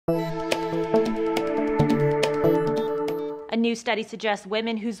new study suggests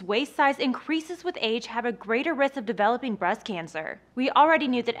women whose waist size increases with age have a greater risk of developing breast cancer. We already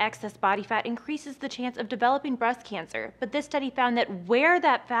knew that excess body fat increases the chance of developing breast cancer, but this study found that where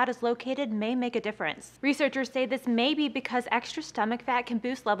that fat is located may make a difference. Researchers say this may be because extra stomach fat can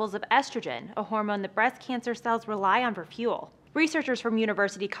boost levels of estrogen, a hormone that breast cancer cells rely on for fuel. Researchers from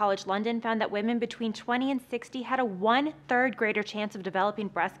University College London found that women between 20 and 60 had a 1/3 greater chance of developing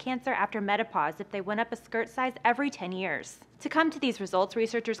breast cancer after menopause if they went up a skirt size every 10 years. To come to these results,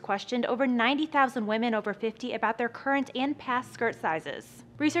 researchers questioned over 90,000 women over 50 about their current and past skirt sizes.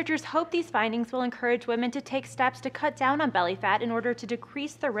 Researchers hope these findings will encourage women to take steps to cut down on belly fat in order to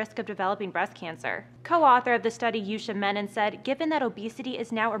decrease the risk of developing breast cancer. Co-author of the study, Yusha Menon, said, "Given that obesity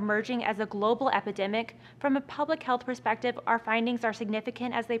is now emerging as a global epidemic, from a public health perspective, our findings are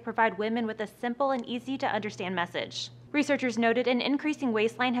significant as they provide women with a simple and easy-to-understand message." Researchers noted an increasing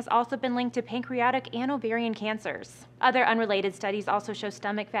waistline has also been linked to pancreatic and ovarian cancers. Other unrelated studies also show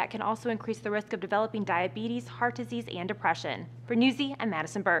stomach fat can also increase the risk of developing diabetes, heart disease, and depression. For Newsy, I'm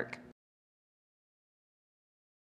Madison Burke.